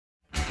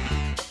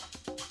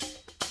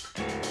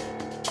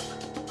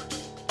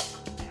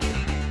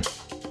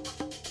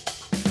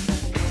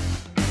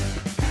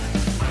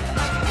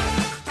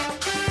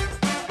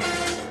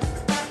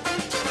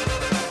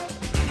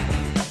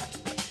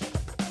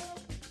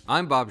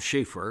I'm Bob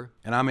Schieffer.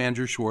 And I'm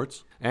Andrew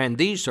Schwartz. And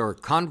these are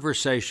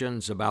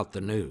Conversations About the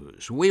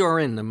News. We are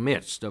in the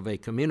midst of a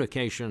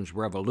communications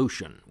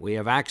revolution. We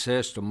have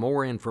access to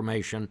more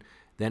information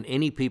than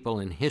any people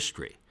in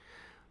history.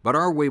 But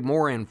are we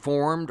more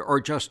informed or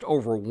just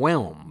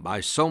overwhelmed by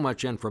so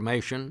much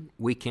information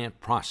we can't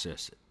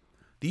process it?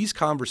 These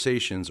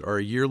conversations are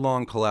a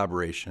year-long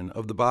collaboration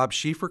of the Bob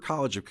Schieffer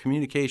College of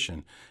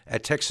Communication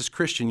at Texas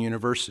Christian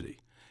University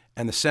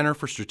and the Center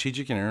for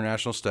Strategic and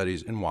International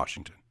Studies in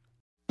Washington.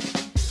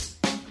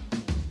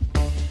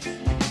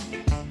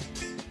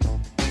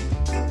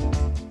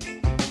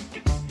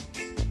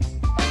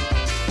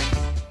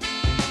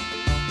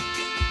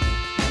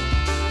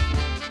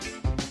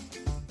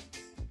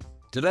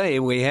 Today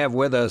we have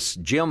with us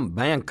Jim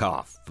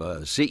Bankoff,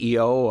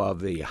 CEO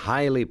of the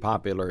highly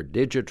popular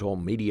digital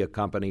media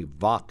company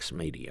Vox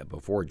Media.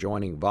 Before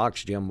joining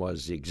Vox, Jim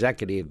was the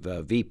executive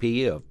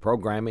VP of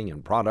programming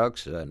and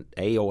products at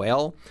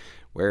AOL,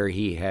 where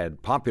he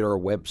had popular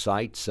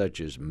websites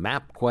such as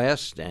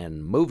MapQuest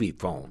and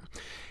MoviePhone.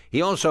 He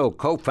also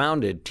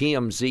co-founded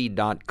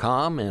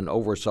TMZ.com and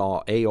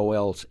oversaw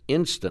AOL's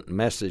instant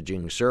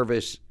messaging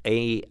service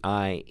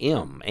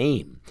AIM.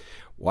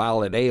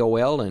 While at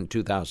AOL in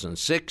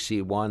 2006,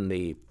 he won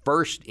the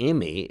first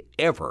Emmy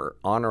ever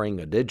honoring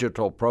a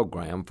digital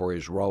program for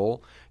his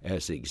role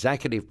as the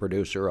executive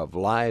producer of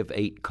Live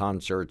 8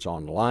 concerts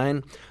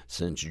online.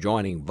 Since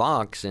joining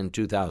Vox in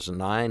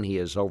 2009, he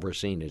has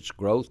overseen its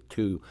growth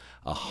to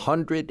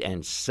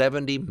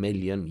 170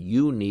 million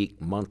unique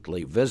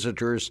monthly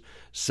visitors,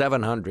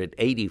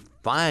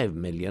 785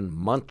 million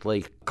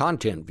monthly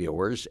content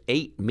viewers,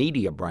 8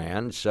 media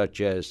brands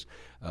such as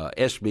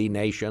SB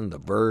Nation, The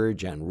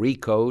Verge, and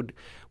Recode,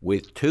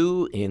 with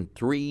 2 in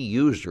 3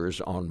 users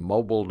on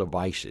mobile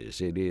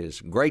devices. It is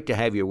great to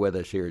have you with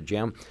us here,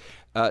 Jim.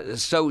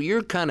 So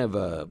you're kind of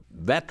a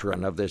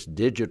veteran of this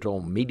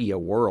digital media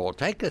world.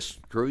 Take us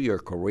through your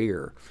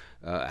career.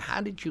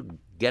 How did you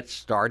get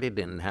started,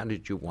 and how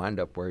did you wind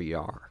up where you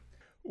are?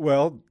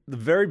 Well, the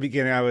very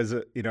beginning, I was,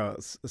 I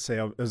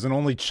was an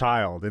only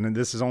child, and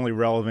this is only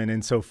relevant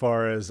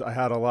insofar as I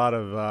had a lot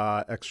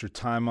of extra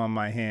time on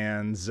my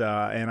hands,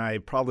 and I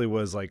probably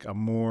was like a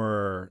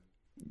more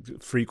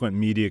frequent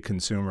media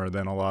consumer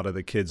than a lot of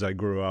the kids I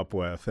grew up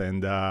with.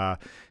 And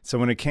so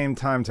when it came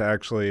time to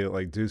actually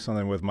like do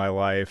something with my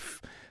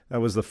life,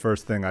 that was the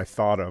first thing I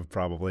thought of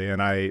probably.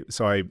 And I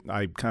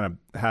kind of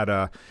had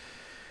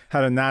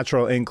a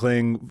natural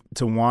inkling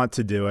to want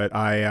to do it.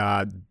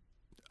 I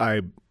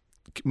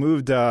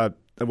moved,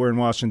 we're in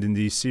Washington,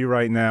 D.C.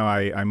 right now.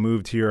 I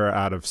moved here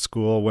out of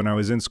school. When I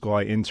was in school,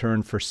 I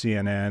interned for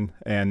CNN,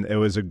 and it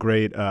was a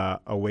great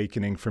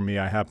awakening for me.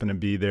 I happened to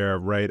be there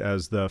right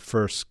as the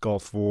first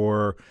Gulf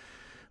War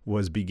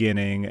was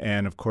beginning,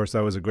 and of course that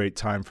was a great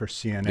time for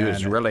CNN. It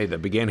was really the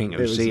beginning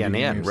of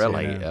CNN,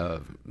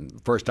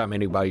 first time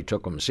anybody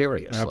took them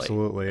seriously.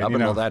 Absolutely. Up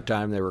until that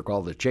time, they were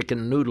called the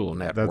Chicken Noodle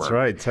Network. That's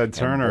right, Ted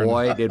Turner. And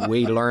boy, did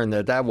we learn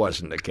that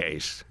wasn't the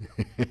case.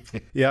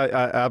 Yeah,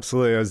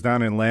 absolutely. I was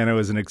down in Atlanta. It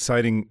was an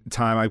exciting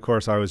time. Of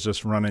course, I was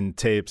just running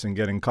tapes and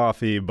getting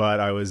coffee, but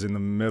I was in the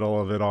middle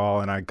of it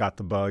all, and I got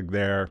the bug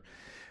there.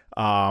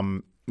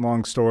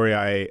 Long story,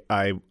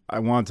 I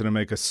wanted to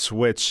make a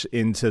switch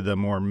into the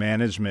more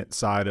management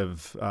side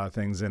of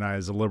things, and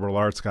as a liberal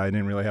arts guy, I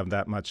didn't really have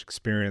that much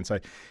experience.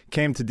 I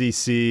came to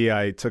D.C.,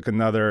 I took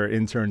another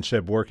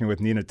internship working with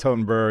Nina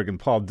Totenberg and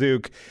Paul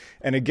Duke,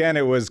 and again,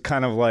 it was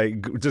kind of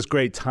like just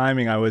great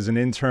timing. I was an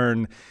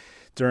intern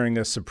during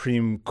a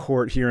Supreme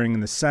Court hearing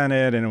in the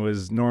Senate, and it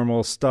was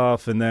normal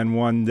stuff, and then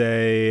one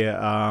day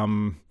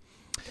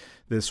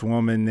this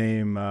woman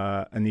named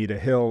Anita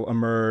Hill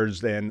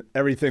emerged, and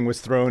everything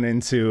was thrown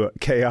into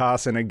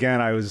chaos. And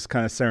again, I was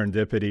kind of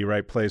serendipity,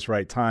 right place,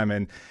 right time,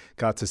 and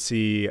got to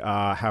see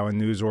how a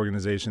news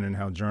organization and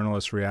how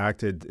journalists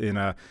reacted in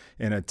a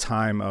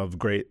time of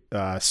great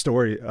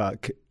story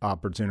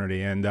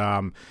opportunity. And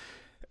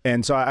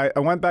so I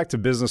went back to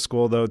business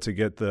school, though, to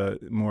get the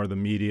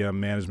media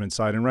management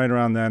side. And right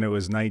around then, it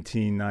was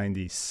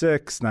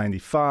 1996,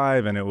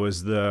 95, and it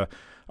was the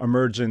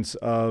emergence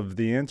of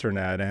the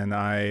internet, and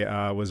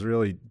I was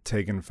really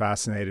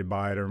fascinated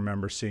by it. I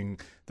remember seeing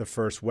the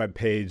first web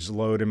page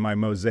load in my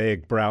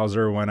Mosaic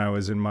browser when I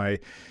was in my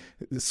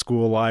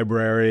school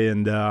library,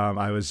 and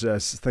I was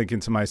just thinking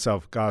to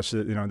myself, gosh,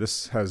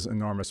 this has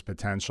enormous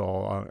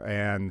potential,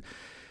 and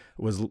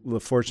was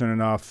fortunate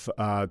enough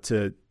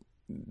to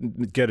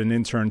get an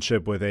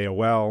internship with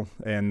AOL,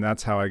 and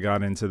that's how I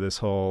got into this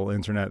whole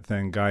internet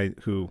thing. Guy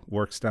who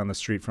works down the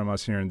street from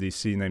us here in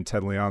DC named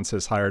Ted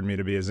Leonsis hired me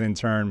to be his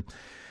intern.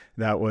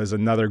 That was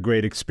another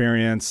great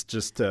experience,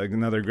 just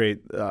another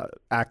great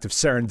act of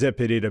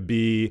serendipity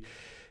to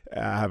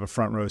have a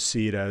front row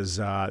seat as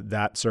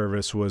that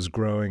service was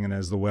growing and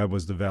as the web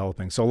was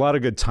developing. So a lot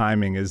of good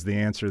timing is the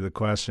answer to the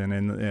question,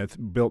 and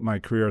it built my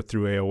career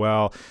through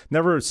AOL.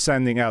 Never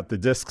sending out the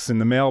discs in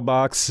the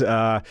mailbox,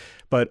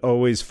 but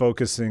always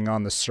focusing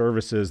on the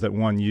services that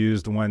one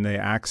used when they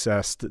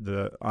accessed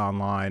the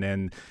online.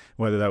 And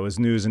whether that was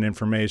news and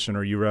information,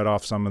 or you read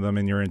off some of them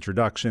in your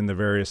introduction, the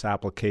various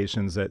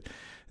applications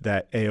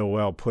that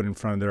AOL put in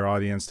front of their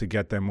audience to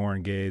get them more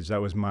engaged. That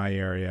was my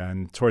area.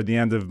 And toward the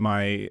end of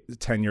my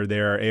tenure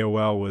there,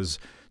 AOL was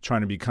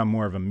trying to become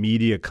more of a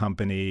media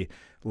company,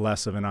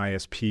 less of an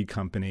ISP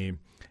company.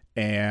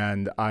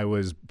 And I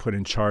was put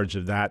in charge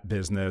of that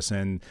business.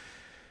 And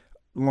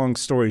long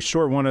story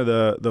short, one of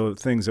the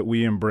things that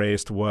we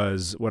embraced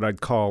was what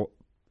I'd call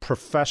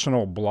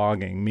professional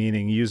blogging,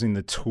 meaning using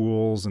the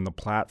tools and the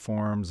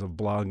platforms of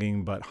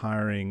blogging, but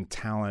hiring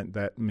talent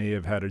that may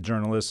have had a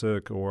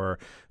journalistic or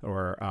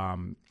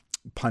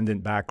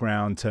pundit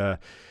background to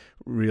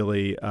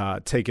really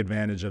take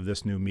advantage of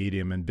this new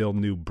medium and build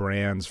new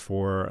brands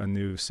for a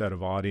new set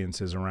of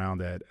audiences around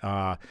it.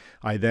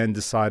 I then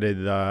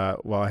decided,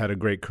 while I had a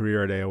great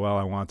career at AOL,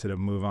 I wanted to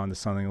move on to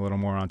something a little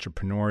more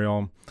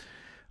entrepreneurial.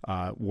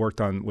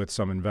 Worked on with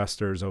some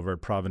investors over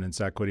at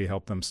Providence Equity,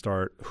 helped them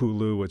start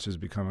Hulu, which has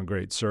become a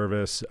great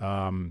service.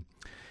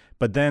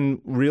 But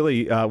then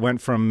really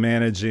went from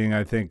managing,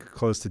 I think,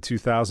 close to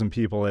 2,000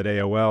 people at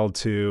AOL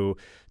to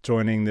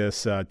joining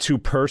this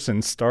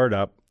two-person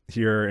startup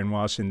here in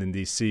Washington,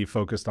 D.C.,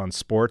 focused on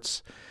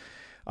sports.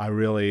 I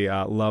really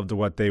loved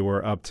what they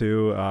were up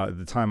to. At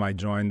the time I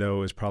joined, though,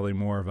 it was probably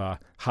more of a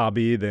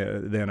hobby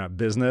than a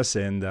business,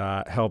 and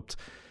helped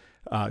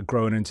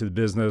grow it into the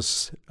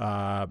business.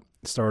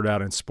 Started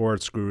out in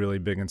sports, grew really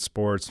big in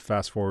sports.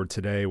 Fast forward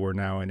today, we're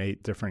now in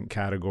 8 different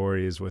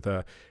categories with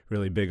a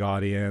really big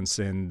audience,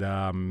 and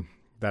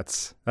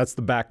that's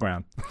the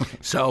background.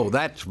 So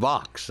that's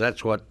Vox.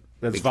 That's what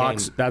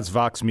Vox. That's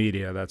Vox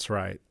Media. That's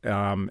right.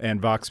 And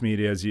Vox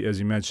Media, as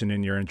you mentioned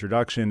in your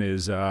introduction,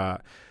 is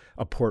a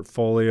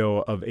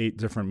portfolio of 8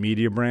 different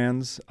media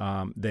brands.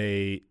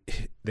 They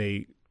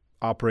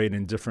operate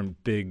in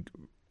different big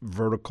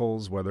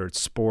verticals, whether it's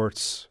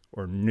sports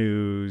or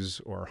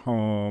news or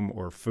home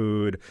or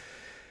food.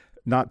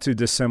 Not too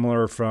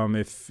dissimilar from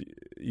if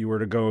you were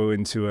to go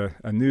into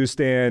a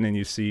newsstand and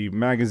you see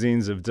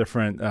magazines of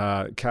different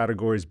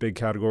categories, big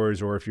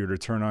categories, or if you were to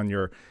turn on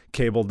your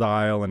cable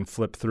dial and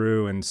flip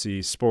through and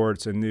see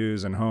sports and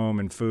news and home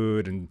and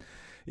food. And,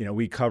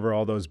 we cover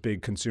all those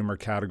big consumer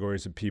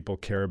categories that people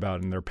care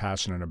about and they're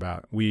passionate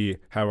about. We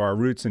have our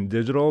roots in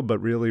digital, but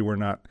really we're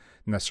not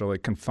necessarily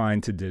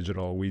confined to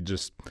digital. We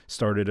just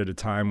started at a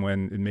time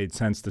when it made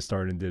sense to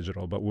start in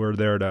digital, but we're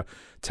there to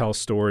tell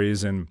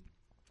stories and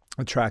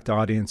attract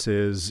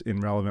audiences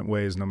in relevant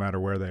ways no matter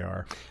where they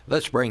are.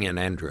 Let's bring in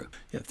Andrew.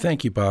 Yeah,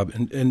 thank you, Bob.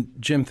 And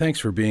Jim, thanks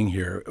for being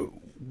here.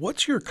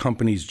 What's your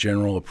company's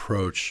general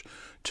approach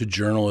to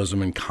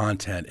journalism and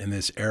content in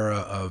this era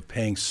of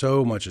paying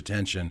so much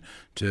attention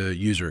to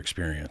user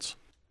experience?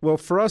 Well,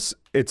 for us,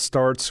 it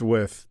starts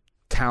with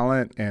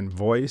talent and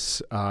voice.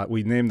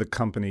 We named the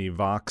company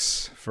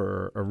Vox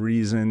for a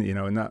reason,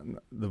 not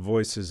the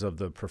voices of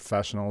the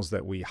professionals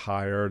that we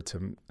hire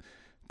to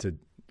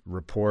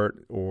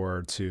report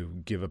or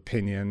to give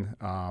opinion.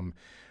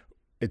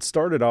 It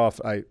started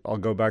off, I'll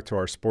go back to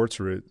our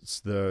sports roots.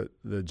 The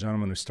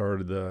gentleman who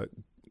started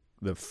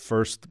the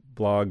first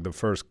blog,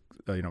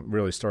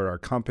 really started our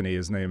company,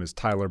 his name is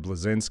Tyler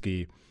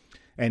Blazinski,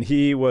 and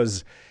he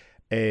was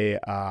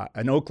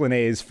an Oakland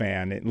A's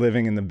fan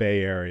living in the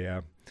Bay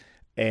Area.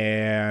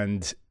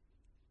 And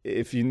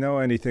if you know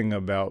anything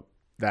about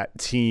that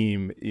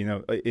team,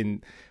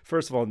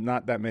 first of all,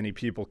 not that many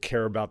people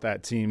care about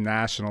that team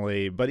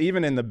nationally, but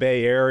even in the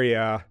Bay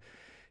Area,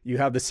 you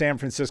have the San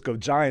Francisco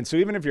Giants. So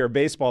even if you're a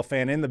baseball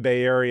fan in the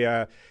Bay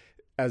Area,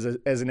 as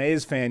an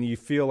A's fan, you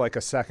feel like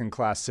a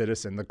second-class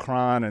citizen. The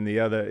Cron and the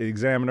other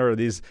Examiner,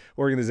 these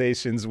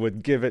organizations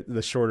would give it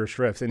the shorter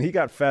shrift. And he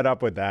got fed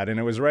up with that. And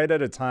it was right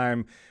at a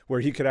time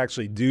where he could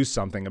actually do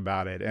something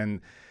about it.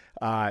 And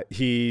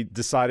he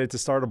decided to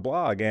start a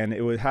blog. And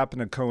it would happen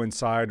to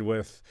coincide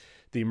with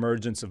the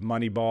emergence of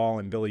Moneyball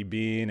and Billy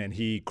Beane. And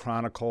he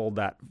chronicled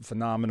that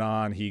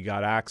phenomenon. He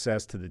got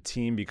access to the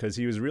team because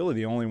he was really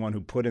the only one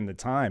who put in the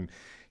time.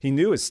 He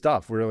knew his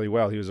stuff really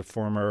well. He was a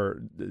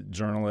former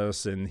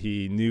journalist, and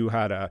he knew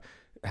how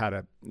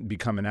to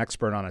become an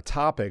expert on a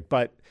topic.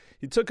 But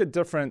he took a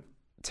different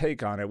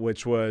take on it,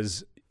 which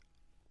was,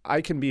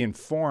 I can be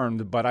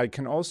informed, but I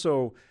can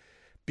also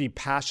be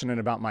passionate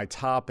about my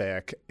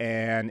topic.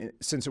 And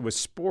since it was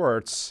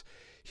sports,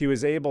 he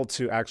was able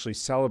to actually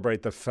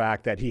celebrate the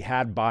fact that he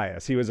had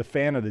bias. He was a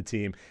fan of the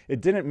team.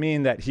 It didn't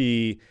mean that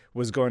he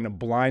was going to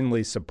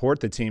blindly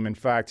support the team. In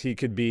fact, he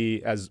could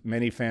be, as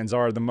many fans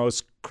are, the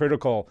most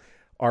critical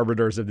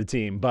arbiters of the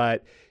team.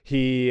 But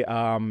he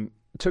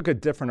took a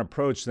different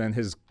approach than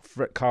his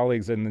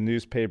colleagues in the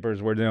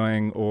newspapers were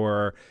doing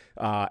or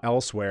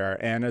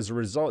elsewhere. And as a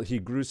result, he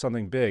grew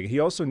something big. He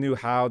also knew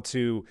how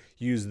to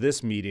use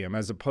this medium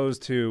as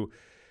opposed to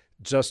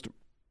just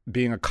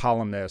being a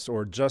columnist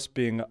or just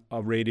being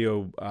a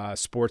radio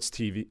sports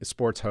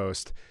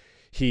host.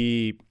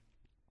 He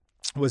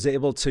was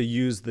able to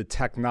use the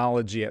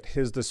technology at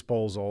his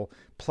disposal,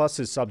 plus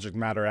his subject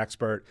matter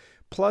expert,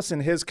 plus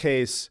in his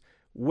case,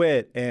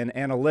 wit and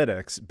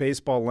analytics.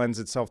 Baseball lends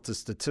itself to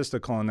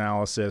statistical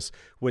analysis,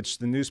 which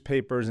the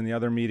newspapers and the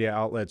other media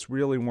outlets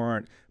really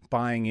weren't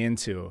buying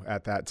into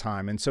at that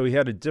time. And so he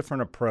had a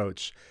different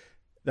approach.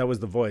 That was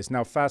The Voice.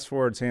 Now, fast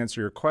forward to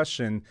answer your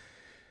question,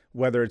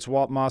 whether it's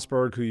Walt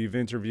Mossberg, who you've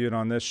interviewed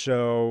on this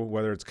show,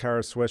 whether it's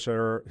Kara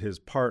Swisher, his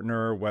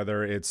partner,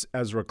 whether it's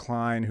Ezra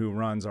Klein, who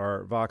runs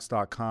our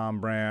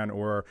Vox.com brand,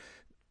 or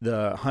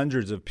the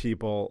hundreds of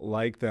people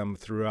like them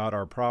throughout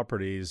our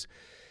properties,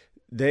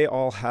 they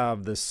all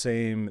have the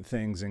same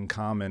things in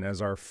common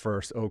as our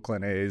first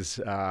Oakland A's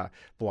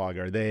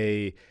blogger.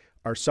 They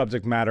are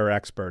subject matter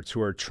experts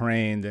who are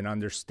trained and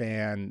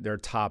understand their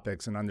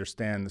topics and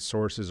understand the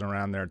sources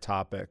around their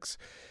topics.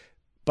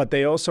 But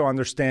they also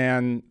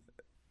understand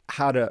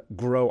how to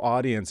grow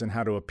audience and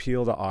how to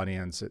appeal to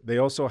audience. They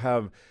also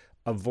have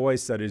a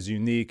voice that is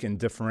unique and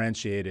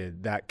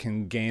differentiated that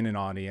can gain an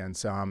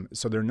audience.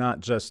 So they're not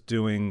just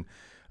doing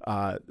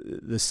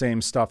the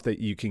same stuff that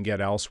you can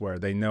get elsewhere.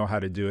 They know how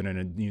to do it in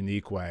a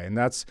unique way. And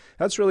that's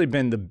really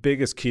been the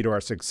biggest key to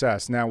our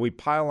success. Now, we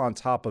pile on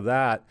top of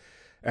that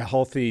a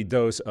healthy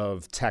dose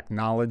of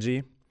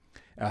technology,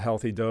 a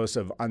healthy dose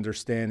of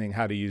understanding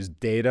how to use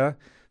data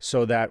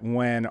so that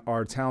when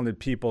our talented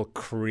people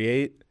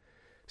create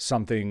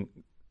something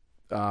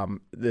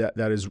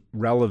that is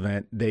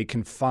relevant, they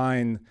can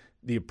find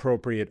the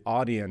appropriate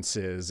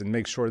audiences and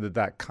make sure that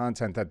that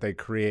content that they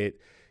create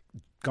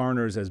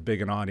garners as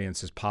big an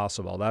audience as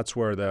possible. That's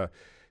where the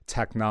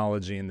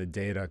technology and the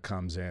data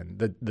comes in.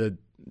 The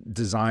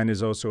design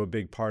is also a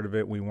big part of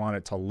it. We want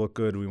it to look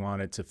good. We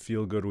want it to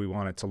feel good. We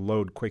want it to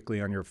load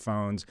quickly on your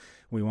phones.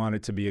 We want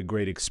it to be a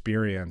great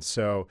experience.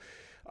 So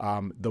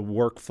the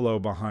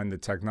workflow behind the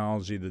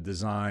technology, the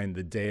design,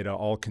 the data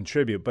all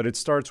contribute, but it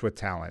starts with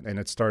talent and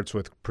it starts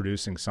with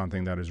producing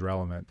something that is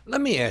relevant. Let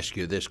me ask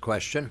you this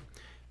question,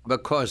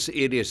 because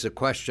it is a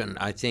question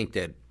I think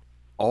that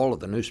all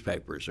of the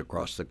newspapers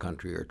across the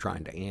country are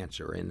trying to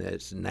answer, and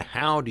it's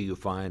how do you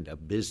find a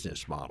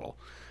business model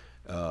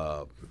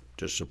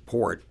to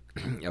support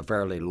a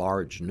fairly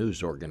large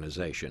news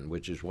organization,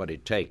 which is what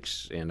it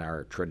takes in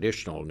our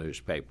traditional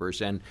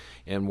newspapers. And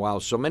while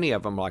so many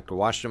of them, like the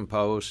Washington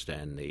Post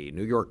and the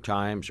New York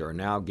Times, are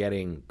now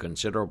getting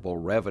considerable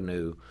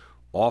revenue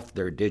off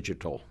their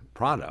digital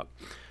product,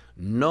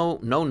 no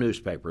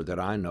newspaper that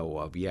I know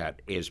of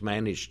yet has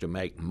managed to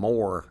make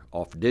more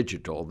off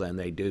digital than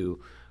they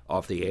do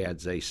off the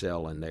ads they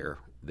sell in their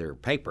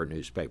paper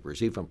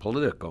newspapers. Even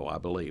Politico, I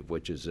believe,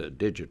 which is a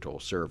digital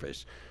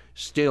service,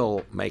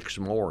 still makes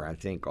more, I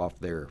think, off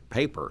their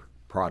paper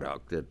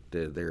product,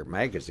 their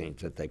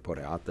magazines that they put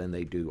out, than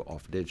they do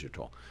off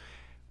digital.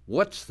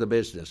 What's the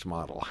business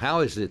model? How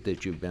is it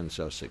that you've been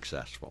so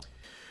successful?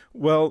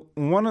 Well,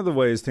 one of the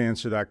ways to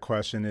answer that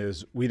question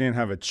is we didn't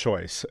have a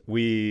choice.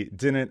 We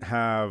didn't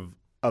have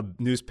a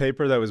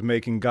newspaper that was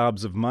making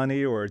gobs of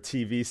money or a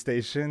TV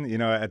station. You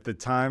know, at the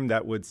time,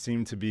 that would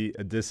seem to be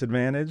a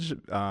disadvantage.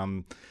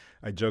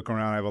 I joke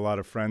around. I have a lot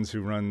of friends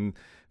who run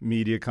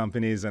media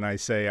companies, and I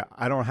say,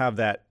 I don't have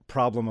that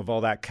problem of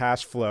all that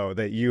cash flow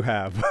that you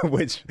have,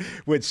 which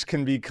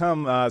can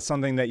become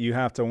something that you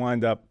have to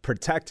wind up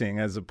protecting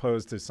as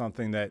opposed to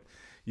something that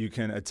you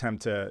can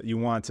you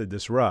want to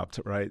disrupt,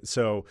 right?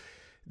 So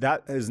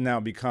that has now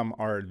become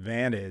our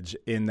advantage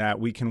in that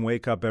we can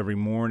wake up every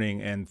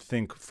morning and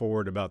think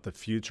forward about the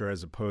future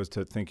as opposed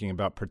to thinking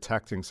about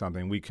protecting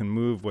something. We can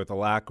move with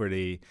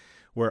alacrity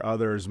where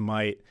others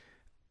might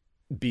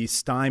be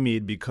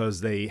stymied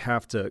because they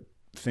have to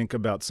think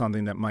about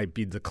something that might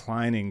be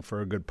declining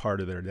for a good part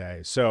of their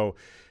day. So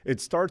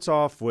it starts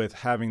off with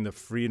having the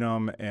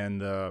freedom and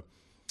the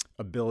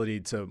ability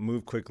to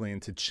move quickly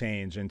and to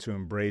change and to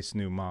embrace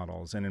new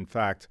models. And in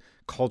fact,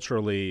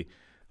 culturally,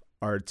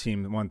 our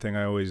team, one thing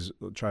I always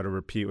try to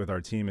repeat with our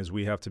team is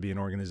we have to be an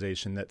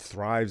organization that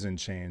thrives in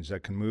change,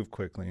 that can move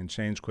quickly and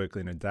change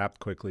quickly and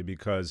adapt quickly,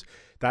 because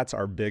that's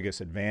our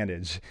biggest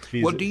advantage.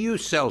 Well, do you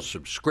sell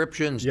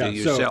subscriptions? Yeah, do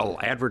you sell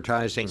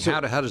advertising? How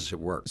does it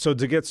work? So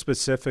to get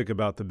specific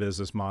about the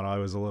business model, I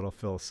was a little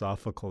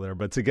philosophical there,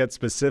 but to get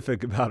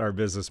specific about our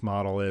business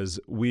model is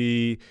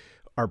we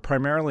are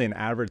primarily an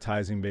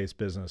advertising-based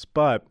business,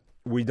 but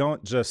we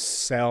don't just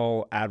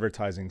sell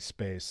advertising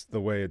space the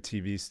way a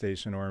TV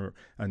station or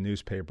a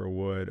newspaper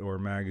would or a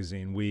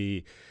magazine.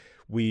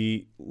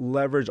 We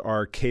leverage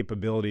our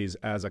capabilities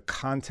as a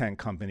content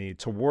company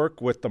to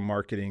work with the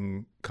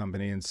marketing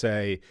company and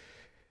say,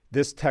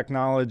 this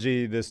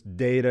technology, this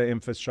data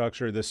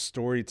infrastructure, this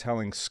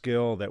storytelling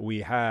skill that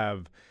we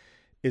have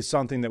is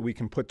something that we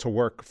can put to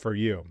work for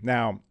you.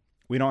 Now,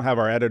 we don't have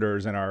our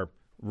editors and our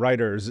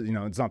writers,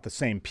 it's not the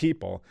same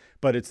people,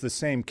 but it's the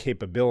same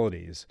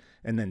capabilities,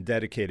 and then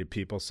dedicated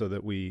people so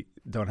that we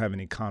don't have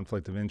any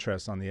conflict of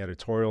interest on the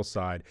editorial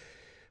side.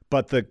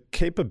 But the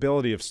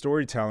capability of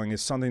storytelling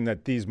is something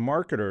that these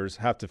marketers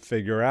have to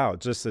figure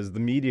out, just as the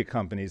media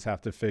companies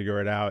have to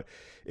figure it out.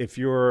 If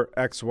you're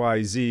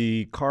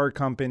XYZ car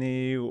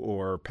company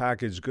or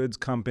packaged goods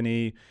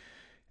company,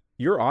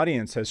 your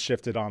audience has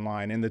shifted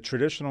online, and the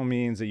traditional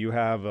means that you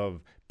have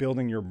of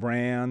building your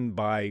brand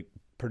by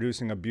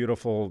producing a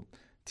beautiful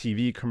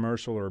TV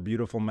commercial or a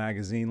beautiful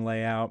magazine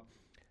layout,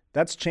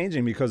 that's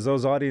changing because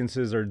those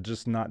audiences are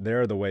just not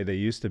there the way they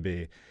used to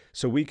be.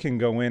 So we can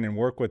go in and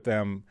work with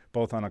them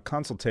both on a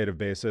consultative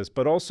basis,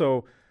 but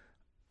also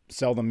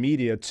sell the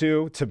media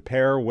too, to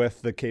pair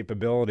with the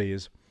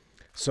capabilities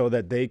so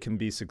that they can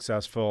be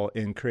successful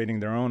in creating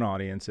their own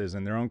audiences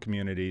and their own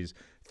communities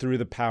through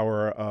the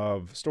power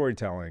of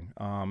storytelling.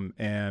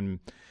 And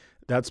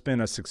that's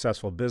been a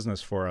successful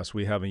business for us.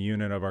 We have a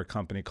unit of our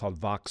company called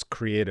Vox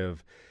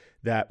Creative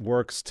that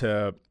works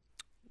to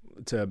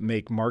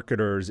make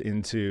marketers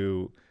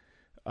into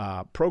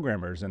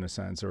programmers, in a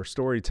sense, or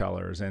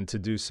storytellers, and to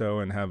do so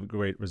and have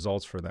great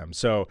results for them.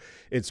 So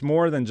it's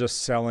more than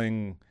just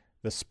selling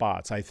the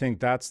spots. I think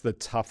that's the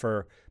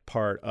tougher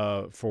part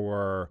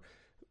for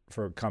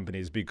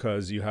companies,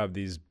 because you have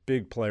these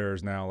big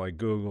players now like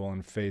Google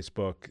and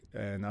Facebook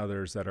and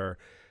others that are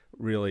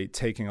really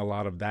taking a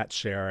lot of that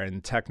share,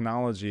 and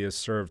technology has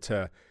served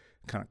to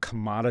kind of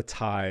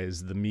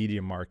commoditize the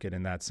media market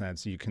in that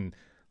sense. You can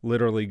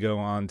literally go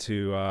on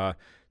to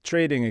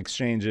trading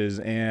exchanges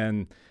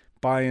and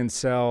buy and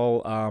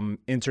sell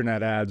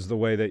internet ads the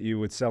way that you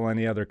would sell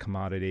any other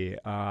commodity.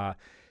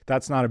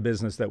 That's not a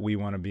business that we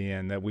want to be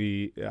in.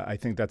 I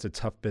think that's a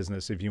tough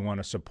business if you want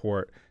to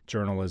support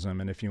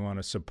journalism and if you want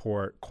to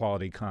support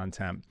quality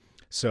content.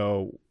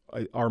 So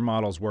our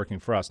model's working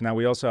for us. Now,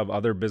 we also have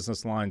other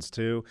business lines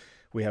too.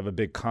 We have a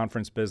big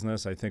conference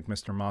business. I think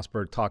Mr.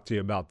 Mossberg talked to you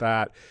about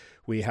that.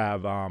 We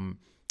have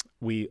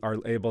we are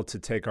able to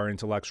take our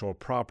intellectual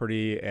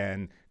property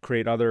and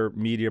create other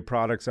media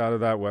products out of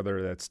that,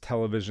 whether that's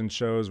television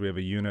shows. We have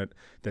a unit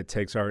that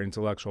takes our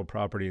intellectual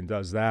property and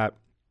does that.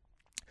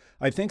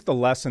 I think the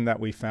lesson that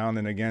we found,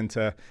 and again,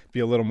 to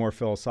be a little more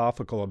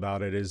philosophical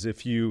about it, is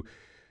if you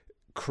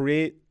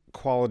create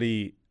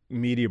quality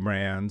media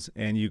brands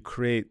and you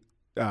create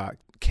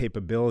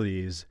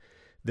capabilities,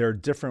 there are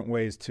different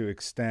ways to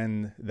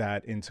extend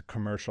that into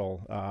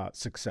commercial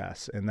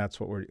success, and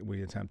that's what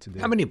we attempt to do.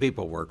 How many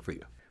people work for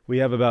you? We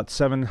have about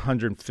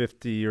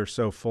 750 or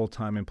so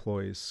full-time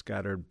employees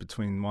scattered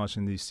between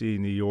Washington, D.C.,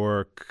 New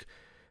York,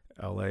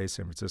 L.A.,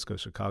 San Francisco,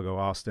 Chicago,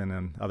 Austin,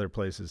 and other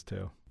places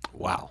too.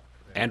 Wow.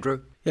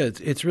 Andrew? Yeah,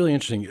 it's really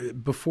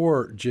interesting.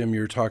 Before, Jim, you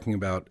were talking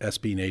about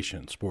SB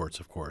Nation Sports,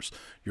 of course.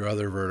 Your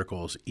other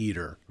verticals,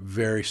 Eater,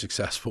 very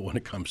successful when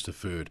it comes to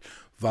food.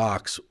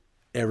 Vox,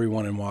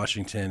 everyone in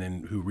Washington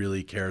and who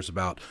really cares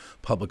about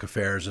public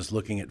affairs is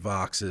looking at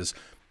Vox as,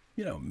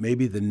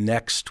 maybe the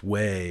next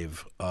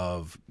wave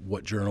of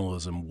what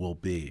journalism will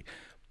be.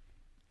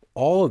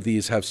 All of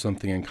these have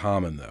something in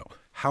common, though.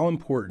 How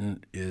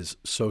important is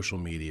social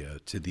media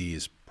to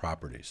these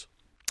properties?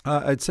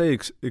 I'd say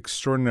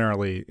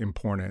extraordinarily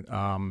important.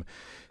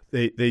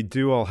 They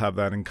do all have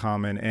that in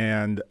common,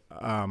 and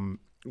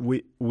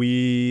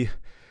we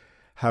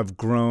have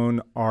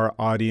grown our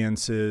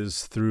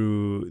audiences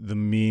through the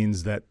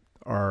means that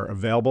are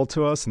available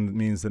to us and the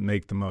means that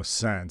make the most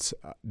sense.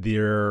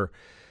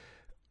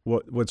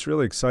 What's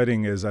really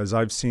exciting is, as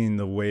I've seen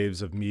the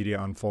waves of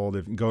media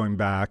unfold, going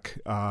back,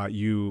 I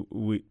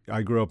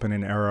grew up in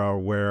an era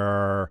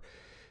where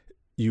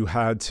you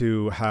had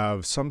to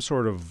have some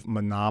sort of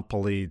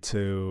monopoly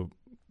to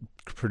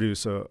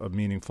produce a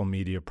meaningful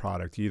media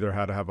product. You either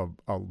had to have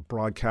a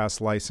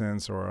broadcast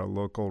license or a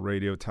local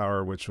radio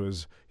tower, which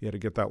was, you had to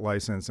get that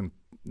license and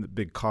the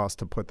big cost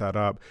to put that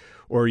up,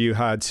 or you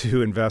had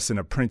to invest in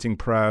a printing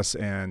press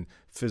and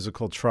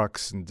physical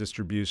trucks and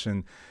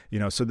distribution,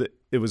 so that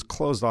it was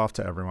closed off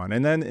to everyone.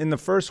 And then in the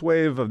first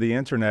wave of the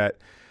internet,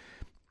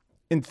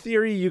 in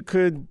theory, you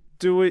could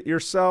do it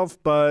yourself,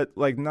 but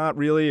not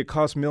really. It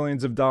cost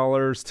millions of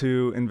dollars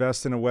to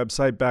invest in a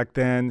website back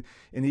then.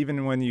 And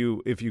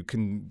even if you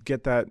can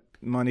get that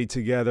money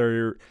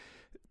together,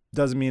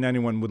 doesn't mean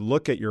anyone would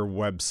look at your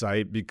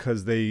website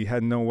because they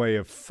had no way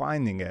of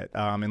finding it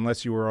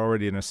unless you were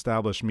already an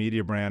established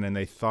media brand and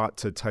they thought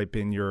to type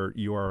in your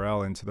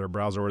URL into their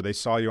browser, or they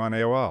saw you on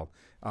AOL.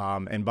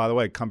 And by the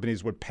way,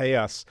 companies would pay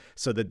us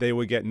so that they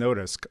would get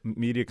noticed.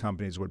 Media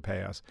companies would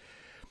pay us.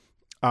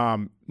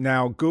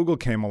 Now Google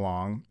came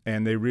along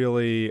and they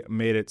really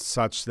made it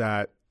such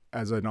that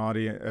as an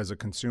audience, as a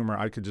consumer,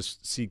 I could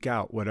just seek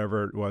out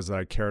whatever it was that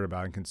I cared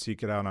about and can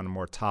seek it out on a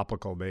more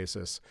topical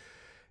basis.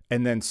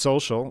 And then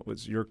social,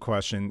 was your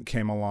question,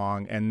 came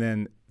along, and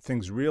then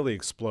things really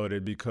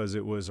exploded because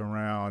it was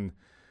around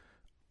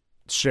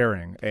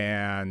sharing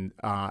and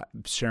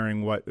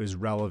sharing what is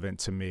relevant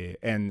to me.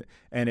 And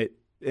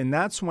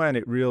that's when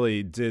it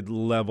really did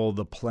level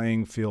the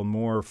playing field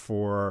more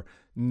for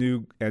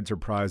new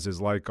enterprises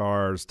like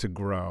ours to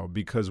grow,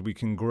 because we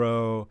can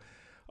grow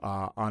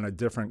on a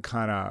different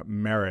kind of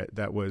merit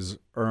that was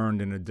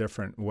earned in a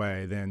different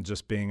way than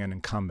just being an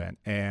incumbent.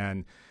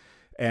 And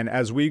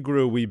as we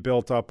grew, we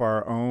built up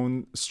our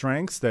own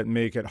strengths that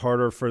make it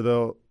harder for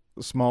the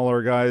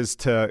smaller guys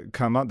to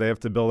come up. They have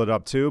to build it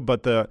up too.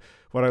 But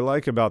what I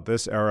like about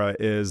this era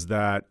is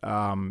that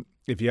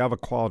if you have a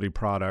quality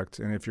product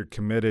and if you're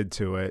committed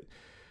to it,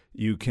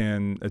 you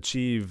can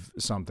achieve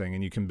something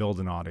and you can build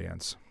an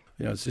audience.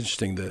 It's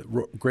interesting.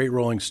 The great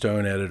Rolling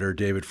Stone editor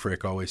David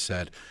Frick always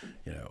said,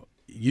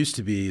 used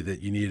to be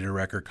that you needed a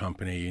record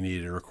company, you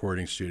needed a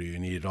recording studio, you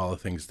needed all the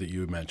things that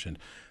you mentioned.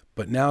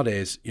 But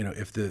nowadays,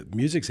 if the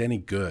music's any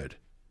good,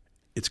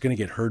 it's going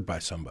to get heard by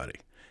somebody.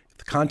 If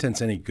the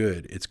content's any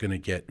good, it's going to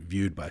get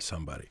viewed by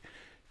somebody.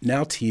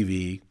 Now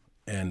TV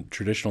and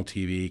traditional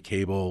TV,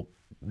 cable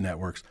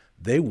networks,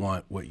 they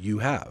want what you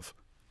have.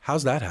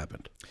 How's that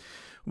happened?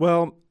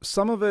 Well,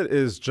 some of it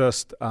is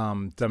just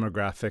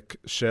demographic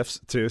shifts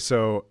too.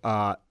 So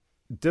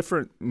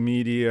different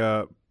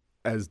media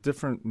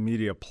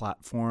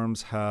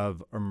platforms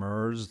have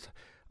emerged,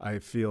 I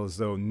feel as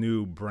though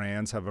new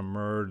brands have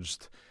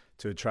emerged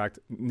to attract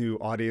new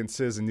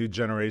audiences and new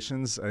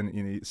generations.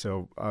 And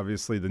so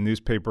obviously the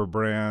newspaper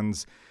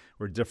brands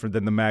were different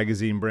than the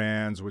magazine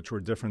brands, which were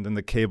different than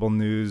the cable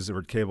news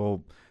or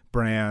cable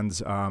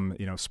brands.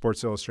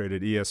 Sports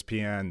Illustrated,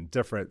 ESPN,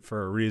 different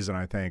for a reason,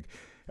 I think.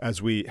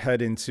 As we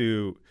head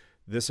into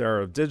this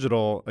era of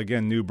digital,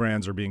 again, new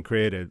brands are being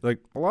created. Like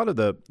a lot of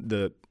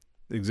the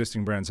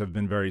existing brands have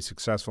been very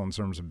successful in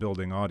terms of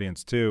building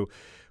audience too,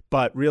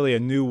 but really a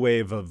new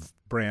wave of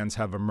brands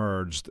have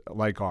emerged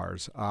like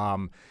ours.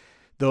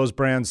 Those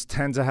brands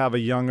tend to have a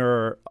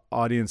younger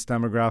audience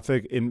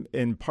demographic,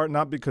 in part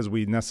not because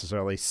we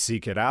necessarily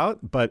seek it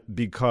out, but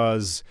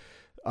because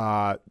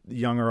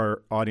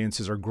younger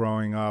audiences are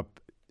growing up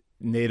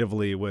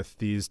natively with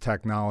these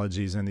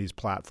technologies and these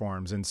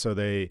platforms, and so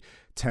they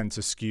tend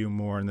to skew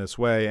more in this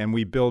way. And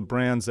we build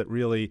brands that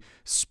really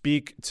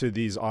speak to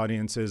these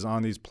audiences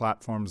on these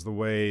platforms the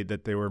way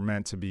that they were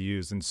meant to be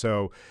used. And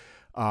so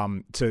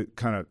to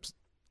kind of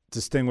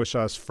distinguish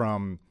us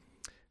from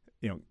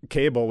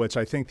cable, which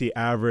I think the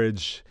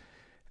average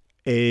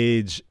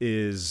age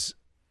is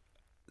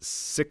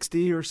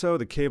 60 or so,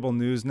 the cable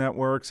news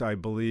networks, I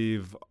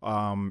believe,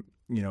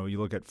 you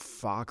look at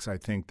Fox, I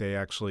think they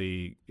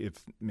actually, if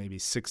maybe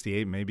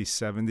 68, maybe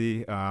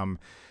 70,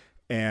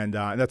 and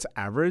that's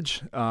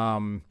average.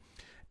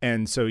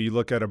 And so you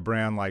look at a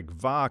brand like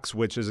Vox,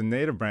 which is a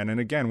native brand,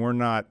 and again, we're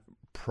not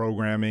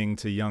programming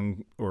to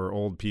young or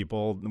old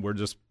people. We're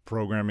just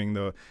programming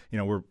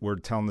we're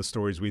telling the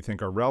stories we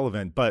think are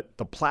relevant, but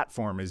the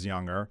platform is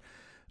younger,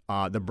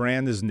 the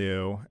brand is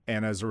new,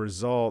 and as a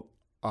result,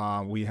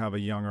 we have a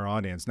younger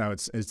audience. Now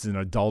it's an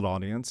adult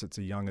audience. It's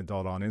a young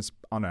adult audience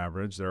on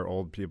average. There are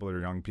old people or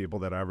young people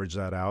that average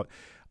that out.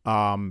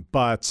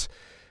 But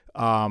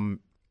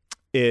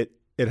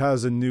it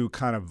has a new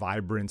kind of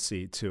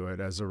vibrancy to it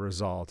as a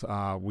result.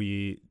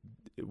 We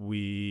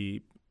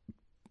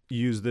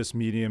use this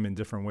medium in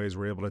different ways.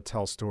 We're able to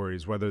tell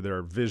stories, whether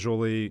they're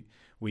visually,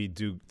 we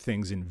do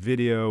things in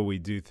video, we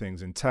do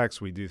things in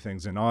text, we do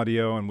things in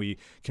audio, and we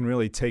can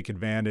really take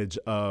advantage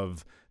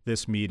of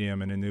this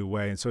medium in a new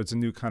way. And so it's a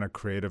new kind of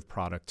creative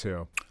product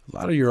too. A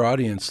lot of your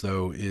audience,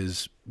 though,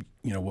 is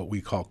what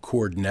we call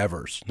cord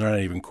nevers. They're not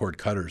even cord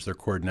cutters, they're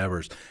cord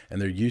nevers, and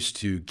they're used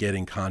to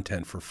getting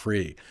content for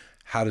free.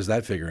 How does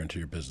that figure into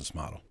your business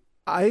model?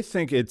 I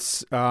think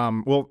it's, I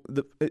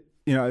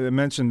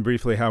mentioned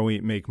briefly how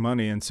we make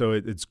money, and so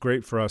it's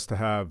great for us to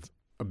have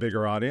a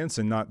bigger audience,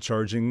 and not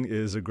charging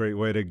is a great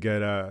way to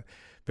get a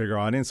bigger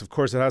audience. Of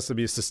course, it has to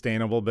be a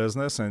sustainable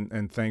business,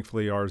 and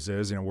thankfully ours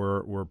is.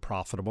 We're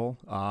profitable,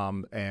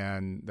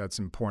 and that's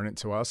important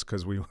to us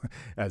because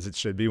as it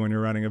should be when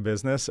you're running a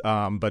business.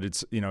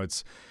 But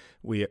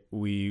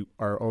we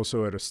are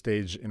also at a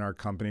stage in our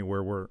company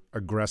where we're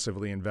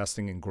aggressively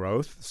investing in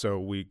growth. So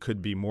we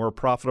could be more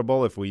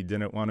profitable if we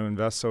didn't want to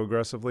invest so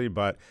aggressively,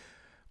 but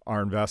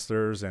our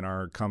investors and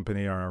our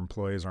company, our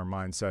employees, our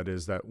mindset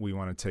is that we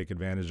want to take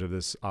advantage of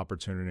this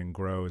opportunity and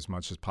grow as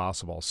much as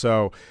possible.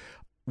 So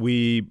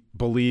we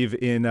believe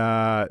in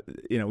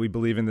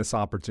this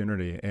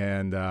opportunity,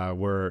 and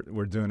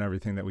we're doing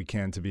everything that we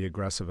can to be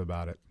aggressive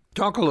about it.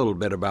 Talk a little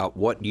bit about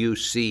what you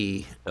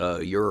see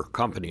your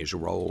company's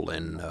role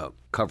in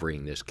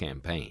covering this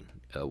campaign.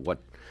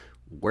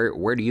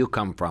 Where do you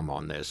come from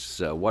on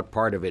this? What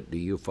part of it do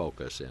you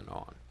focus in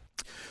on?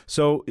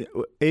 So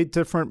 8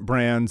 different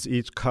brands,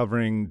 each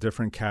covering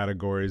different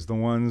categories. The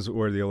ones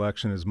where the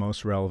election is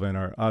most relevant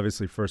are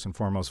obviously first and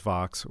foremost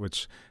Vox,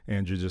 which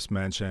Andrew just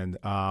mentioned.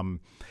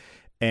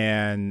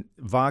 And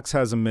Vox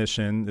has a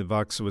mission.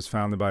 Vox was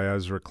founded by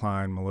Ezra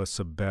Klein,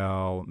 Melissa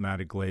Bell, Matt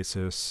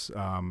Iglesias,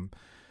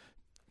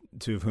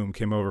 2 of whom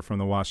came over from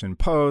the Washington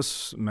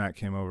Post. Matt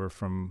came over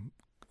from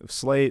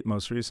Slate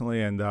most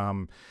recently,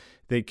 and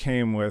they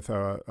came with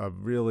a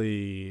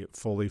really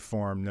fully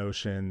formed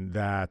notion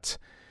that,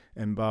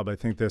 and Bob, I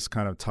think this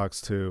kind of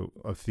talks to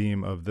a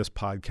theme of this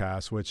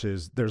podcast, which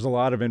is there's a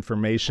lot of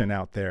information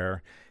out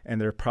there, and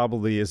there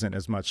probably isn't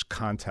as much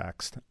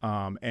context.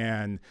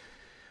 And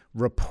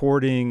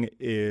reporting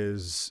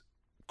is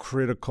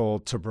critical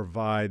to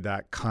provide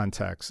that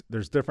context.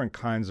 There's different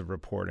kinds of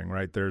reporting,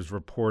 right? There's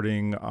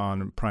reporting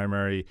on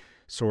primary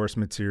source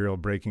material,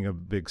 breaking a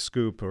big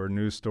scoop or a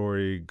news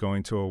story,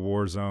 going to a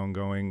war zone,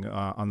 going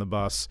on the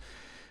bus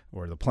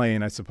or the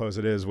plane, I suppose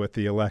it is, with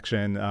the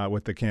election,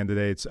 with the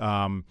candidates.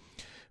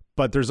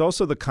 But there's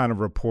also the kind of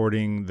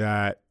reporting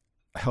that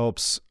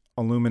helps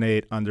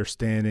illuminate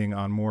understanding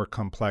on more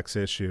complex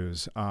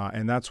issues.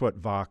 And that's what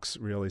Vox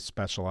really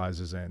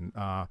specializes in.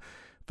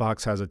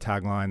 Vox has a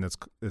tagline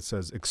that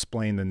says,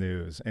 "Explain the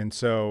news." And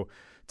so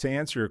to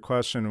answer your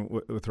question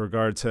with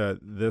regard to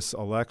this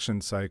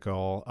election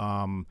cycle,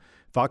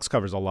 Vox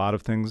covers a lot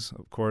of things,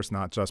 of course,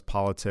 not just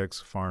politics,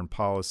 foreign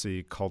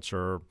policy,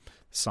 culture,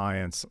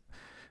 science,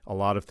 a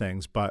lot of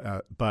things, but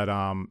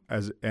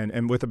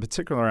with a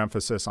particular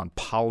emphasis on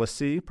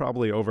policy,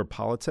 probably over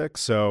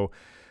politics. So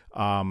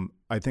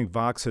I think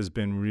Vox has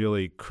been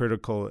really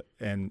critical,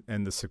 and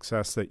the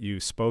success that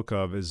you spoke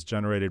of is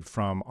generated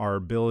from our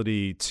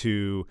ability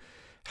to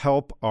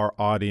help our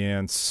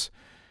audience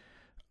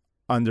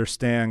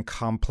understand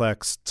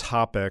complex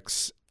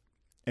topics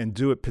and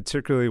do it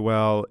particularly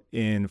well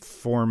in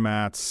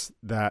formats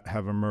that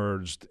have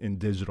emerged in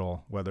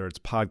digital, whether it's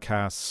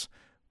podcasts,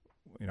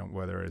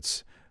 whether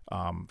it's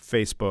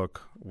Facebook,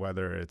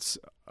 whether it's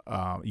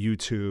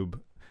YouTube,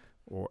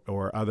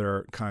 or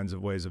other kinds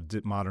of ways of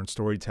modern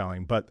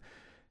storytelling. But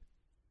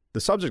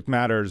the subject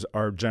matters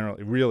are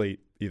generally really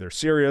either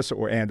serious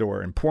or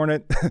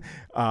important.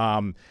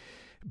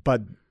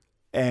 But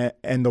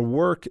the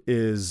work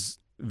is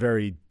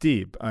very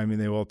deep. I mean,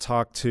 they will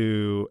talk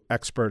to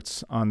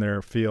experts on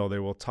their field. They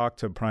will talk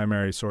to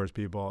primary source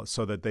people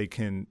so that they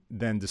can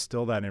then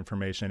distill that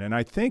information. And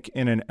I think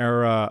in an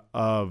era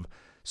of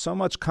so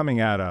much coming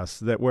at us,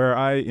 that where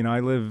I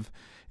live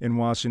in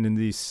Washington,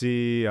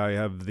 D.C., I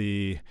have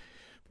the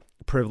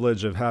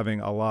privilege of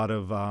having a lot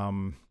of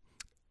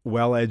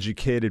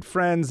well-educated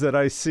friends that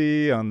I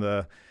see on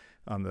the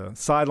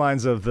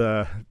sidelines of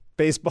the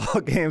baseball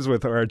games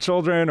with our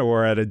children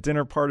or at a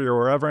dinner party or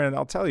wherever. And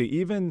I'll tell you,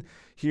 even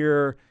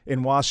here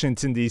in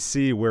Washington,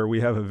 D.C., where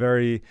we have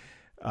we're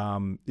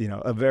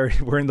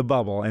in the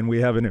bubble and we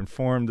have an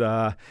informed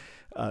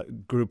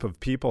group of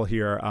people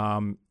here,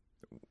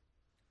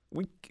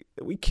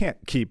 we can't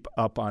keep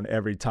up on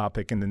every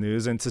topic in the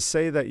news. And to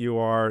say that you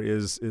are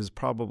is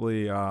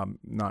probably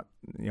not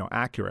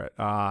accurate,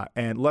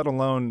 and let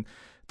alone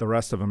the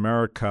rest of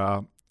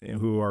America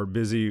who are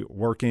busy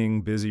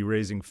working, busy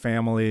raising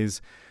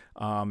families,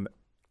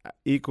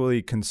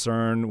 equally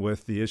concerned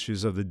with the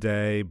issues of the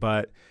day.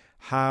 But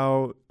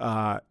how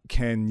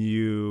can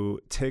you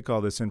take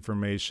all this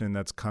information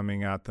that's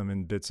coming at them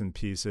in bits and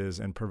pieces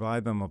and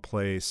provide them a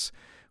place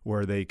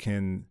where they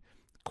can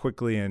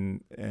quickly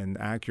and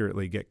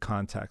accurately get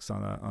context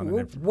on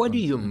what do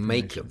you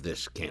make of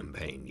this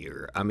campaign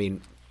year? I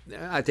mean,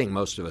 I think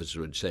most of us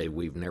would say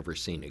we've never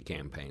seen a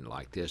campaign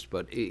like this,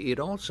 but it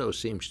also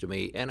seems to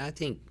me, and I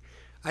think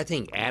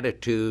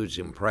attitudes,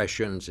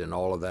 impressions, and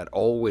all of that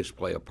always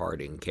play a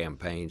part in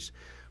campaigns.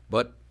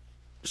 But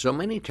so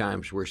many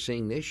times we're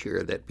seeing this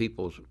year that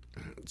people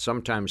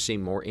sometimes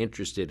seem more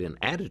interested in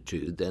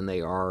attitude than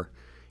they are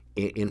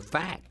in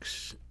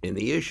facts, in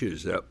the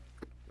issues.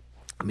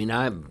 I mean,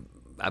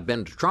 I've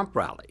been to Trump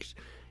rallies,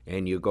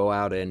 and you go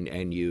out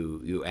and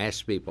you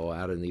ask people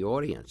out in the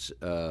audience,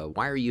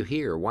 why are you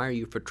here? Why are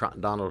you for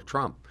Donald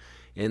Trump?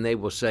 And they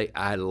will say,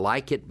 I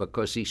like it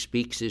because he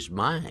speaks his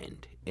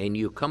mind. And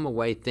you come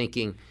away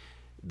thinking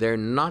they're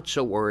not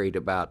so worried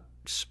about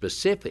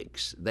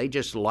specifics. They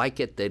just like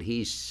it that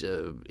he's,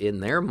 in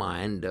their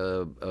mind,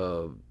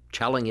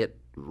 telling it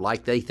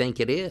like they think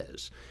it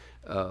is.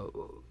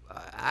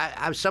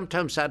 I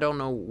sometimes I don't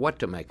know what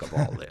to make of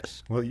all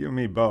this. Well, you and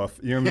me both.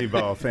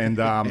 And,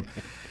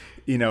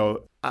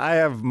 I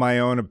have my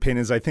own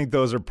opinions. I think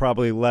those are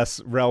probably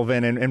less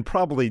relevant, and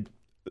probably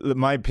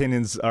my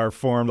opinions are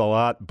formed a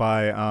lot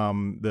by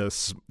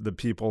the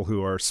people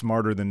who are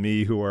smarter than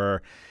me, who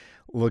are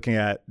looking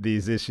at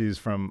these issues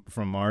from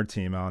our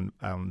team on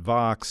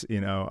Vox.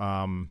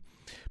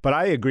 But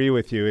I agree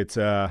with you.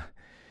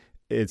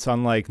 It's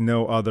unlike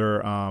no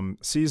other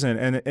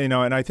season, and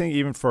I think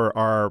even for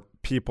our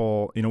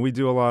people, we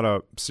do a lot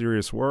of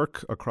serious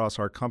work across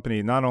our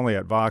company, not only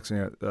at Vox.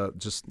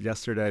 Just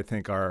yesterday, I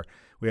think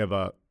we have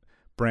a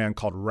brand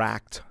called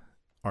Racked,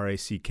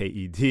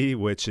 RACKED,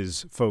 which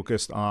is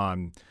focused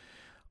on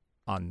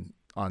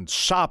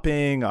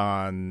shopping,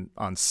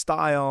 on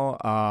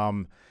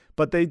style.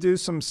 But they do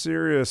some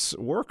serious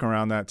work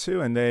around that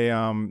too, and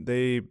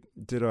they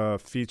did a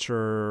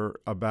feature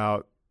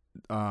about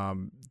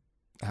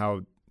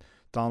how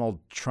Donald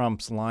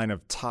Trump's line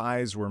of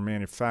ties were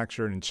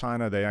manufactured in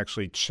China. They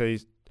actually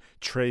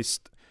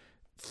traced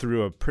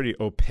through a pretty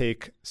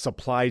opaque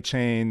supply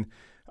chain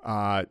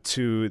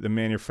to the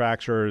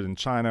manufacturers in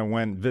China,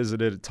 went,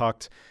 visited,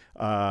 talked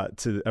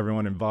to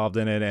everyone involved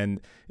in it, and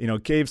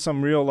gave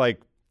some real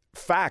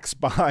facts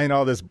behind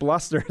all this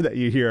bluster that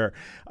you hear.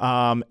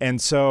 And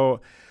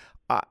so,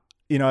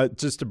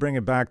 just to bring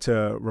it back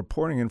to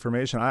reporting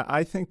information,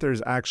 I think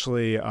there's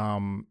actually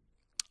a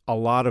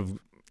lot of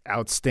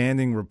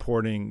outstanding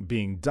reporting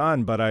being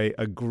done, but I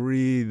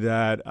agree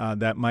that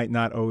that might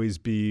not always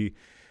be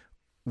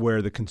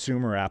where the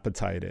consumer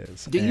appetite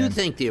is. Do you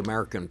think the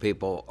American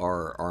people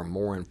are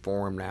more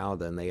informed now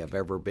than they have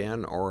ever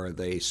been, or are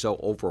they so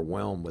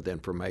overwhelmed with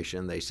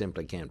information they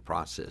simply can't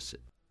process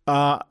it?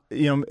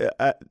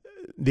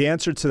 The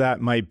answer to that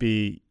might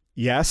be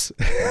Yes,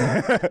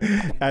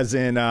 as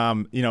in,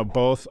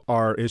 both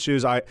are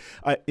issues. I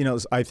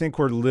think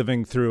we're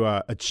living through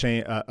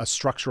a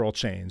structural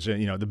change.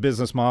 The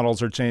business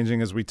models are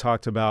changing, as we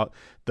talked about.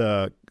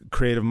 The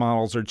creative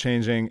models are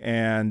changing,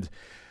 and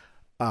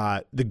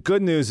the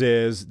good news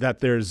is that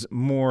there's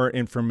more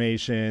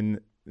information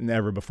than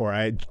ever before.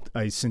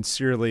 I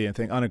sincerely and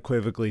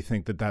unequivocally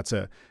think that that's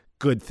a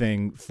good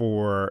thing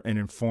for an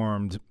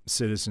informed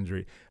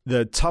citizenry.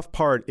 The tough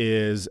part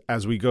is,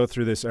 as we go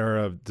through this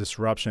era of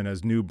disruption,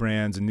 as new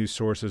brands and new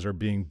sources are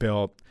being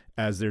built,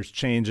 as there's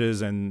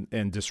changes and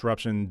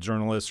disruption,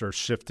 journalists are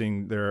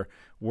shifting their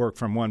work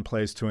from one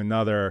place to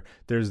another,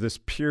 there's this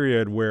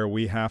period where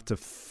we have to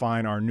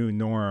find our new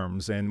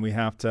norms, and we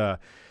have to,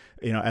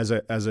 as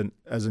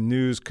a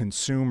news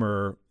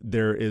consumer,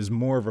 there is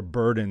more of a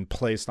burden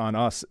placed on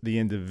us, the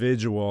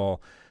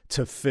individual,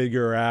 to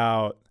figure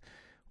out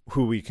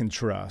who we can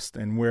trust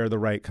and where the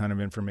right kind of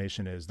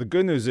information is. The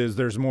good news is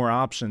there's more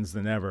options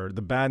than ever.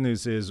 The bad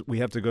news is we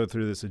have to go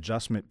through this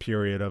adjustment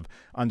period of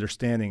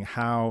understanding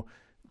how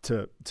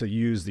to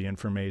use the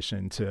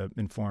information to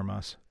inform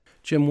us.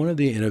 Jim, one of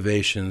the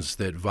innovations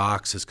that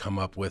Vox has come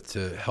up with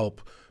to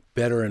help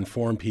better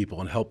inform people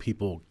and help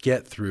people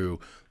get through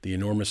the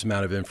enormous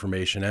amount of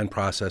information and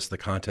process the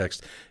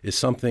context is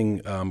something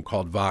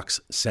called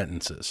Vox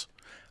Sentences.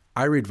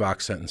 I read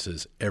Vox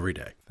Sentences every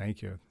day.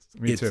 Thank you.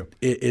 Me too.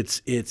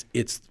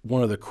 It's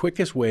one of the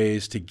quickest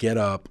ways to get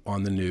up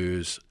on the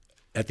news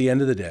at the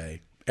end of the day,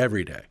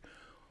 every day.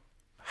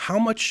 How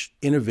much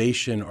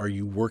innovation are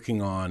you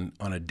working on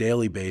a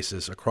daily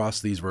basis across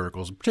these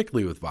verticals,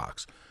 particularly with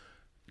Vox,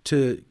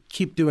 to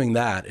keep doing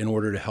that in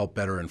order to help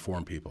better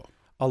inform people?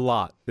 A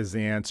lot is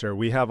the answer.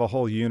 We have a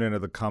whole unit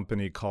of the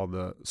company called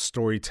the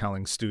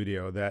Storytelling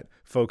Studio that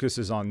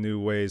focuses on new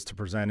ways to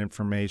present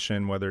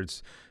information, whether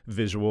it's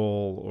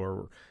visual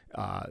or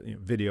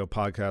video,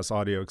 podcast,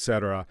 audio,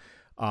 etc.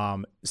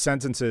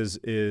 Sentences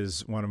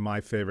is one of my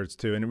favorites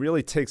too, and it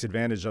really takes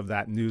advantage of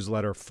that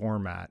newsletter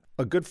format.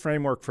 A good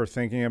framework for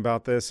thinking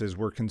about this is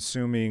we're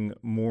consuming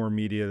more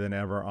media than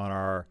ever on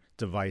our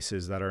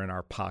devices that are in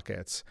our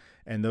pockets,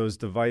 and those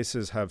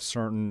devices have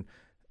certain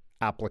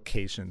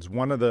applications.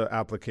 One of the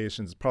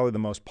applications, probably the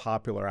most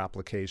popular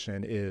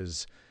application,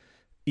 is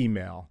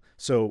email.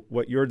 So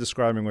what you're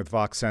describing with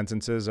Vox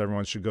Sentences,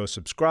 everyone should go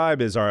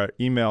subscribe, is our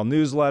email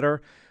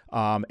newsletter.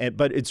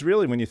 But it's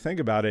really, when you think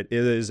about it,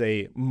 it is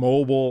a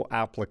mobile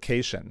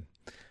application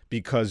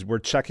because we're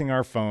checking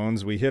our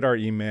phones, we hit our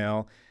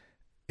email,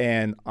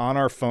 and on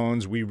our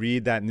phones, we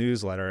read that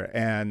newsletter.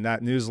 And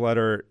that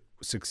newsletter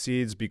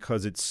succeeds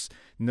because it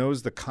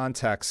knows the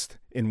context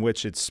in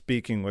which it's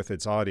speaking with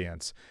its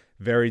audience.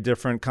 Very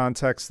different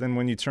context than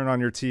when you turn on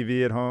your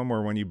TV at home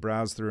or when you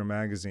browse through a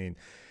magazine.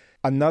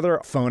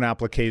 Another phone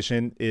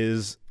application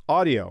is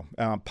audio,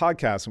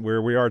 podcasts, where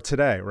we are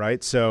today,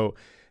 right? So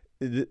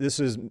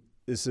this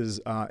is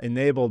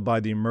enabled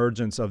by the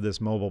emergence of this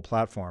mobile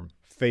platform.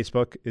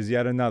 Facebook is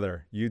yet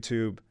another.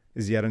 YouTube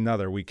is yet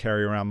another. We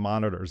carry around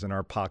monitors in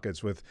our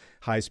pockets with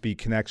high-speed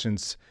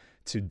connections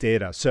to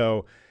data.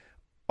 So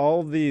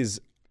all these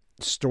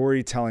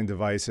storytelling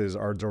devices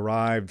are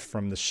derived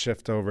from the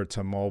shift over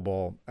to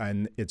mobile,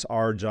 and it's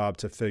our job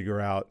to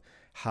figure out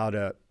how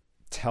to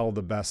tell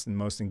the best and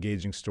most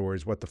engaging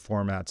stories, what the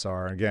formats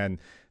are. Again,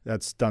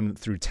 that's done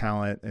through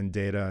talent and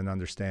data and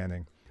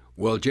understanding.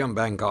 Well, Jim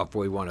Bankoff,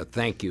 we want to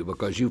thank you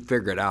because you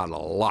figured out a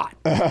lot.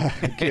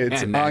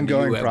 It's an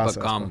ongoing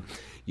process.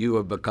 You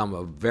have become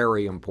a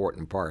very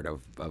important part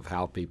of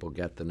how people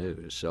get the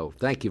news. So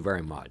thank you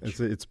very much.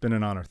 It's been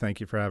an honor. Thank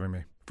you for having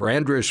me. For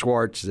Andrew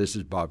Schwartz, this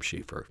is Bob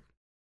Schieffer.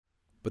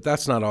 But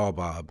that's not all,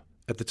 Bob.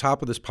 At the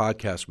top of this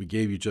podcast, we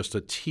gave you just a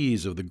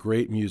tease of the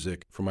great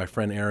music from my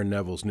friend Aaron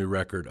Neville's new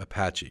record,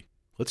 Apache.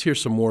 Let's hear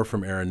some more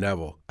from Aaron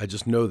Neville. I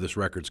just know this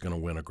record's going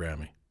to win a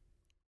Grammy.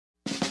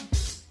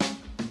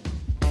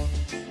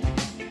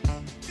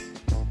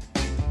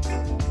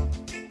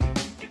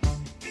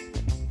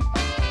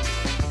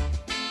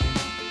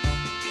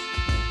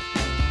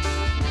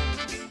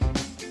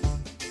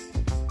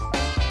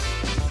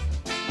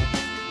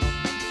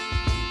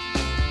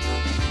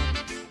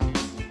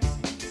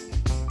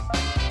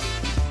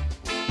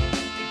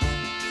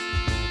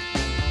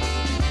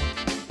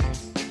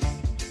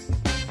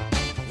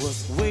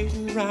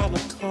 Round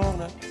the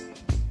corner,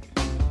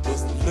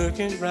 was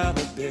looking round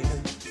the bend.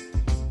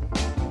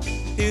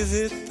 Is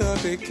it the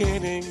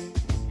beginning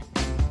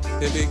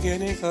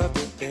of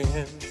the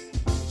end?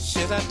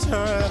 Should I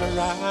turn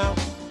around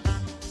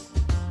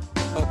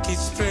or keep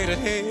straight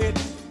ahead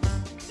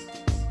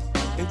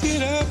and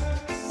get up,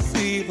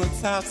 see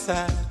what's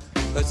outside,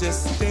 or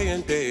just stay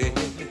in bed?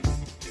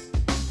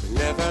 We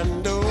never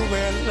know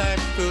where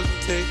life will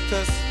take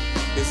us.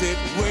 Is it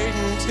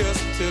waiting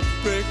just to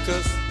break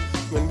us?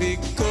 When we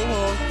go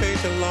on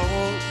faith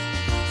alone,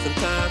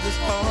 sometimes it's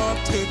hard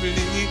to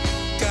believe.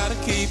 Gotta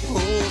keep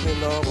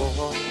holding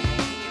on.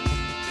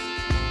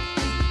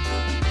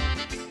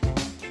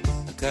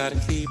 I gotta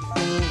keep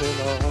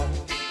holding on.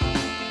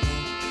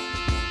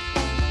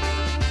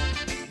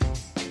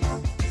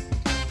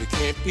 We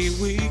can't be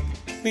weak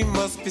we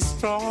must be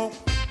strong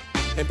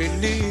and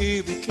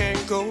believe we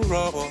can't go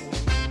wrong.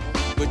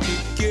 What you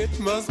get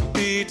must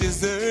be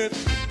deserved.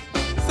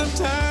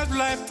 Sometimes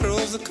life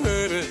throws a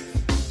curve,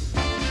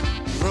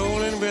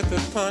 rolling with the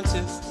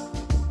punches.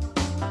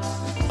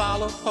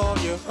 Follow all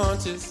your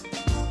hunches.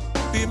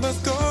 We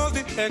must go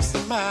the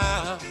extra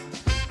mile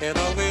and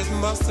always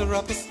muster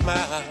up a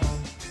smile.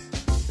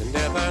 And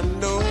never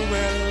know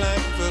where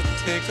life will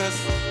take us.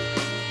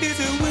 Is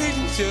it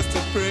waiting just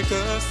to break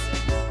us?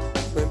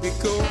 When we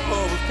go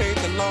home with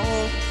faith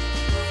alone,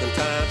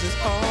 sometimes it's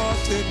hard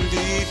to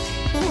believe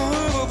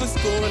what's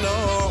going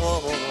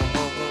on.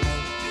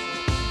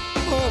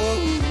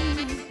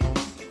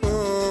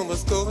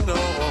 What's going on?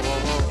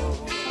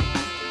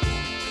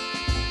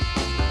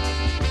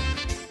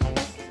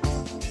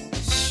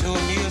 Show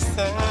me a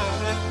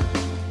sign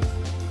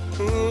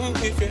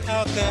if you're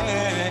out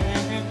there.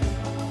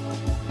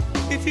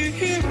 If you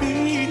hear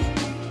me,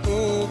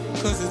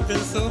 cause it's been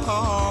so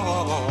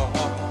hard.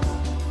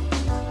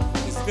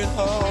 It's been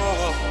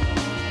hard,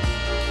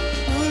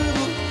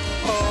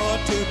 hard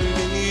to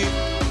believe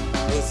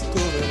what's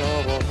going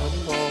on.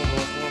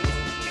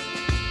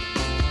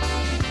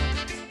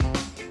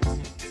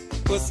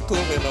 What's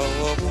going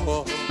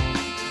on?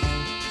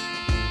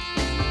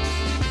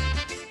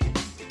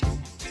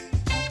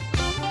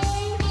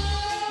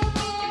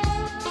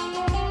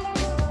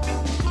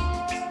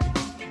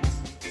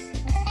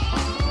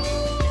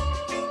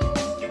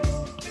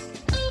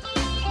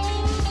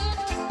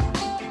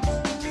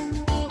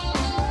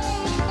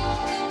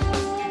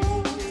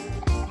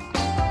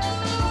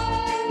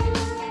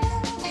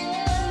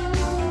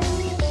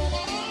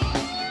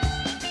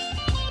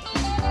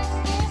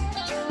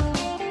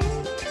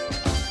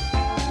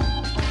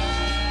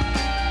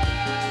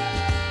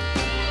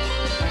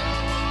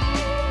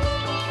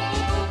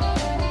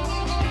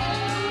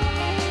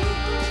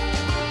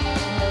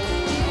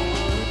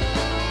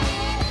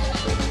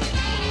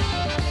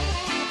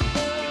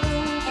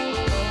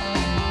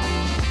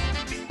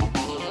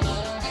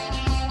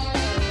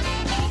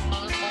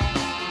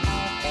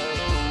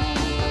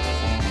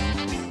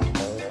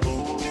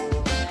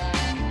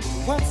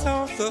 What's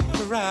on the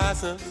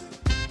horizon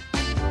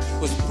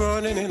was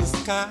burning in the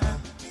sky.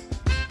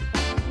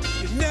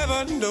 You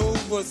never know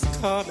what's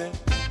coming.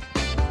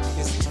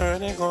 It's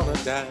turning on a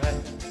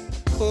dime.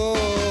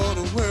 Oh,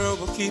 the world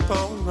will keep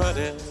on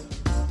running.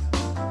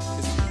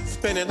 It's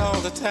spinning all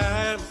the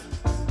time.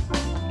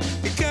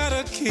 You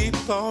gotta keep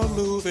on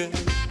moving,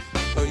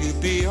 or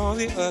you'll be on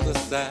the other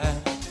side.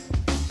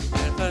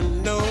 Never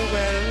know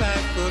where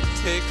life will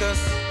take us.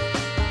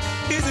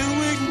 Is it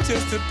waiting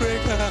just to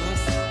break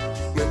us?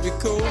 When we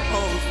go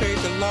on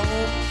faith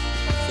alone,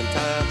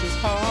 sometimes it's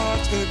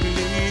hard to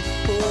believe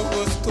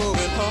what's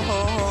going on.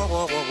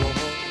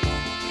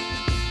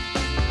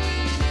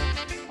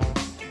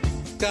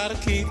 Gotta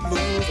keep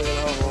moving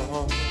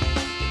on.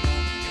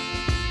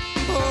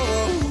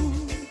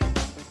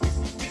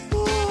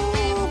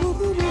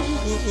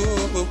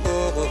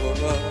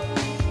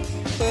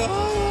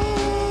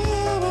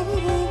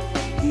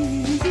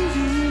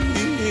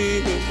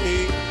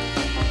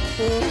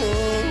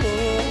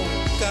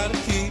 Gotta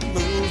keep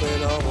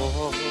moving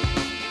on.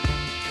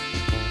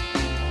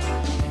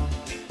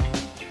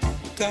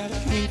 Gotta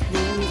keep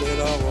moving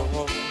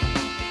on.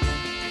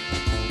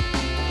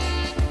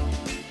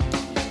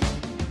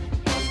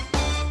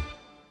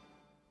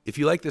 If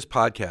you like this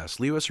podcast,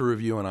 leave us a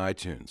review on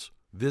iTunes.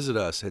 Visit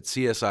us at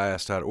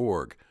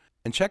csis.org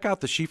and check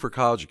out the Schieffer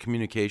College of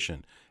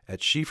Communication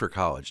at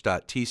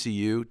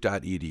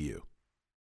schieffercollege.tcu.edu.